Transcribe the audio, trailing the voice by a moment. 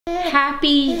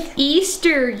Happy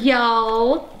Easter,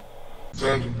 y'all.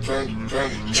 Hey,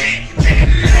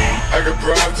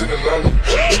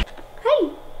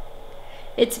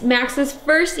 it's Max's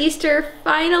first Easter,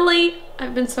 finally.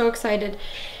 I've been so excited.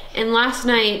 And last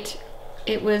night,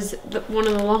 it was one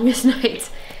of the longest nights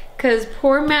because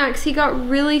poor Max, he got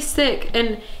really sick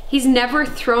and he's never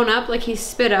thrown up, like he's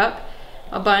spit up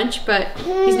a bunch, but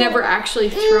he's never actually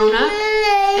thrown up.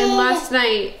 And last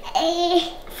night,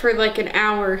 for like an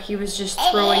hour, he was just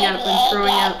throwing up and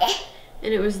throwing up.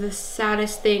 And it was the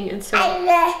saddest thing. And so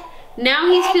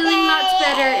now he's feeling lots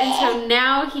better. And so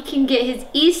now he can get his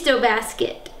Easter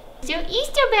basket. So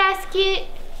Easter basket.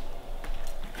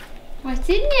 What's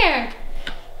in there?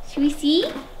 Should we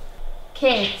see?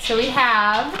 Okay, so we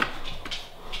have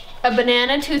a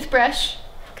banana toothbrush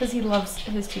because he loves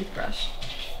his toothbrush.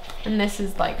 And this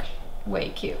is like way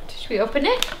cute. Should we open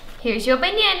it? Here's your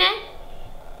banana.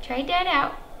 Try that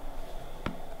out.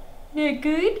 They're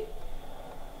good.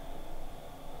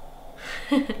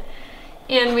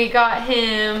 And we got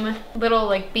him little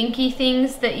like binky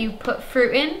things that you put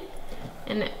fruit in,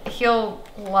 and he'll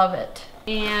love it.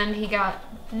 And he got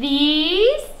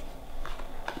these.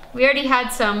 We already had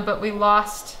some, but we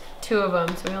lost 2 of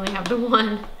them, so we only have the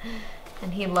 1.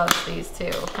 And he loves these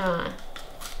too, huh?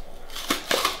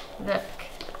 Look.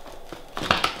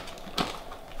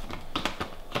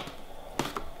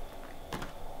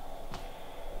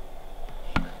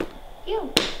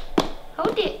 Ew.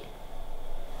 Hold it.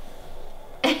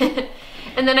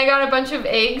 And then I got a bunch of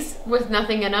eggs with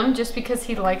nothing in them just because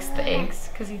he likes the eggs,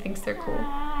 because he thinks they're cool.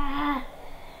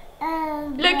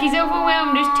 Look, he's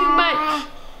overwhelmed, there's too much.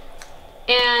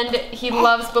 And he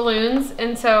loves balloons,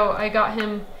 and so I got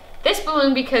him this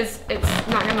balloon because it's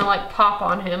not gonna like pop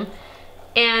on him,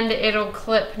 and it'll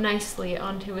clip nicely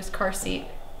onto his car seat,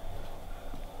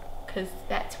 because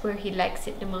that's where he likes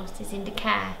it the most, is in the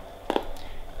car.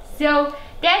 So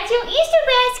that's your Easter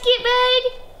basket,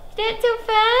 bud. That's so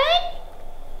fun.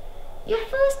 Your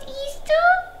first Easter?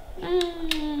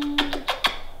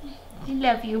 I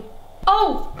love you.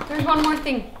 Oh, there's one more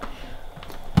thing.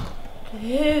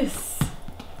 This.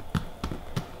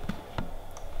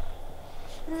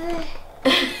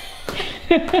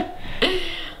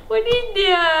 What is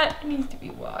that? It needs to be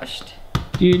washed.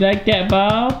 Do you like that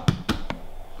ball?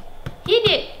 Hit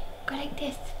it. Go like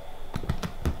this.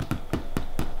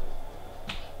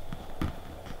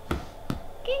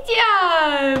 Good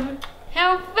job.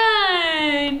 How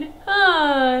fun.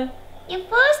 Huh? Your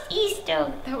first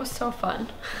Easter. That was so fun.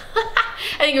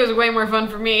 I think it was way more fun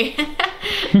for me.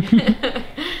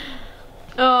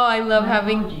 Oh, I love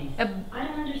having a... I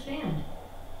don't understand.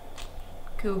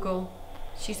 Google.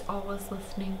 She's always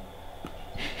listening.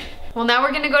 Well, now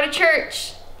we're gonna go to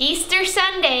church. Easter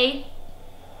Sunday.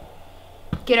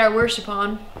 Get our worship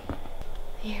on.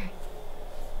 Here.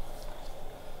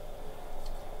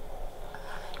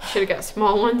 Should've got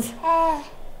small ones. A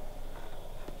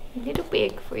little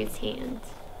big for his hands.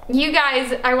 You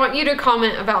guys, I want you to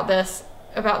comment about this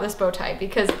bow tie,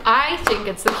 because I think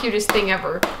it's the cutest thing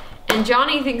ever. And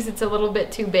Johnny thinks it's a little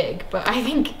bit too big, but I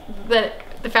think that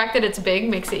the fact that it's big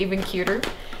makes it even cuter.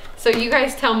 So you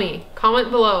guys tell me, comment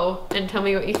below and tell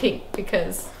me what you think,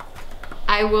 because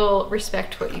I will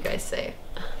respect what you guys say.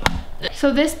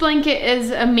 So this blanket is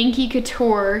a Minky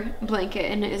Couture blanket,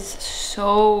 and it is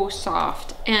so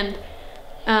soft. And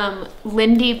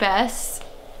Lindy Bess,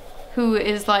 who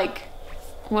is like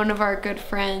one of our good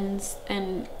friends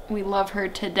and we love her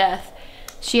to death,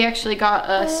 she actually got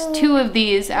us 2 of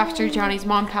these after Johnny's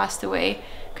mom passed away,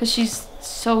 because she's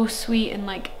so sweet and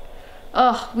like,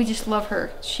 oh, we just love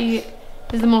her. She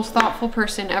is the most thoughtful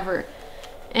person ever.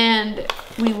 And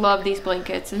we love these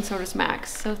blankets, and so does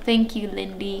Max. So thank you,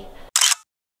 Lindy.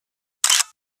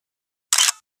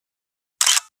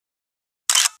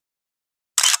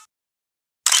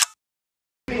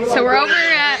 So we're over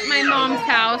at my mom's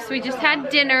house. We just had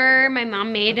dinner. My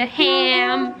mom made a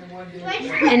ham.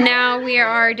 And now we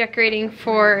are decorating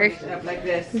for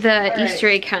the Easter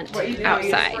egg hunt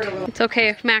outside. It's okay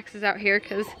if Max is out here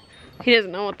because he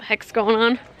doesn't know what the heck's going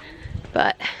on.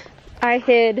 But I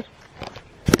hid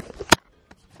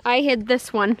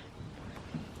this one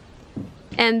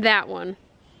and that one.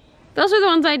 Those are the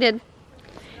ones I did.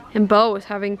 And Bo was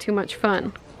having too much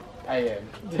fun. I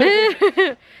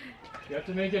am. You have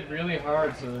to make it really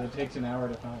hard so that it takes an hour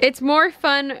to find. It's more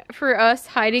fun for us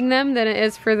hiding them than it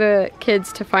is for the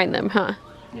kids to find them, huh?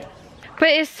 Yes. But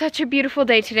it's such a beautiful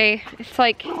day today. It's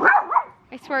like,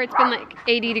 I swear it's been like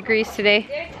 80 degrees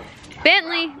today.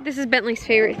 Bentley, this is Bentley's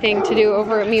favorite thing to do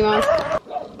over at Mimo's.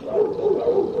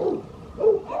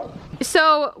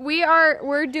 So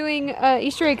we're doing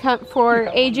Easter egg hunt for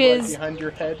ages. Behind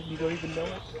your head, you don't even know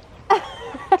it.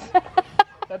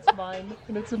 That's mine,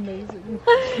 and it's amazing.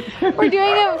 We're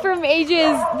doing it from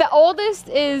ages. The oldest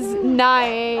is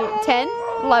 9, 10,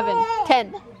 11,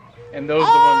 10. And those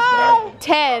are the ones that I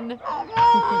 10.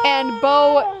 And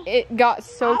Bo, it got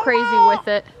so crazy with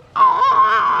it.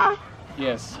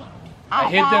 Yes. I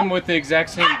hid them with the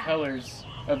exact same colors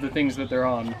of the things that they're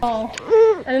on. Oh.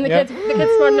 And then the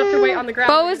kids smart enough to wait on the ground.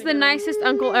 Bo is the nicest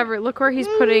uncle ever. Look where he's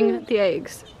putting the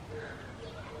eggs.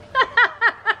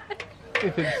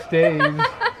 If it stays.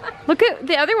 Look at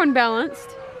the other one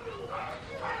balanced.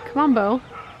 Come on, Bo.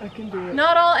 I can do it.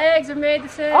 Not all eggs are made the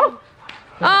same. Oh,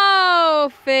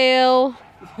 oh fail.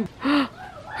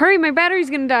 Hurry, my battery's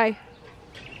gonna die.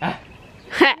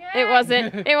 It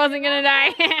wasn't gonna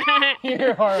die.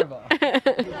 You're horrible.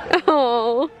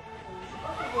 Oh.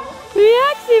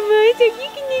 Maxima, so you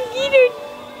can get an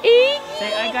egg?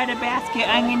 Say, I got a basket,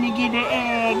 I'm gonna get an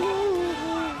egg.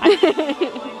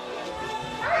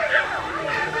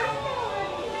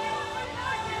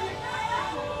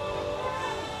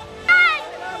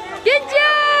 Good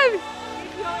job!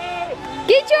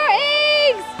 Get your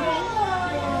eggs!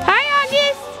 Hi,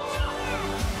 August!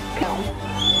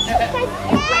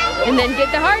 And then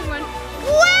get the hard one.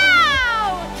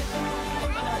 Wow!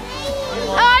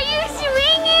 Are you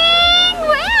swinging?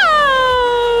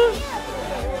 Wow!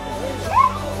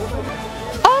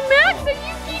 Oh, Max, are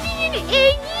you getting an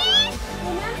eggie?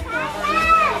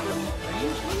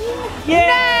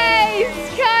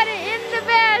 Nice! Caught it in the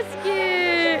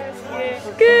basket!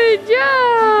 Good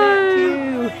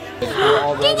job!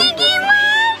 Did you get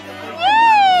one?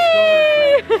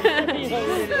 Yay!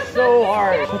 So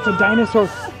hard. That's a dinosaur.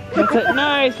 That's it.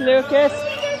 Nice, Lucas.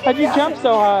 How'd you jump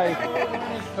so high?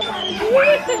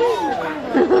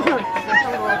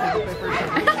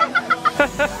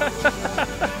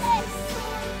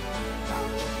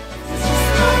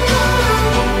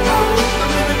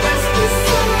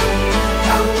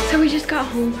 So we just got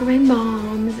home from my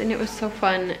mom's and it was so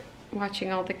fun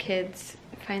watching all the kids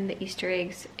find the Easter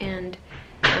eggs, and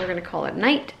we're gonna call it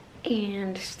night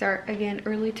and start again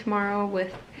early tomorrow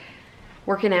with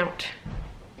working out.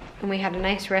 And we had a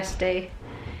nice rest day,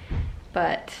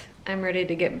 but I'm ready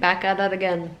to get back at it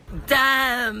again.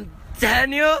 Damn,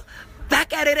 Daniel,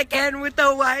 back at it again with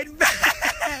the white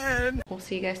van. We'll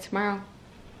see you guys tomorrow.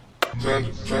 I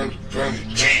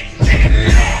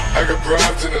got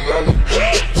bribes in Atlanta.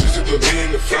 Just to put me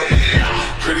in the family.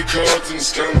 Credit cards and the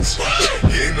scams.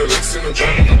 Getting the licks in the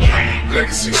van.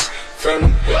 Legacies,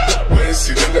 family. Wait and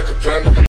see them like a panda.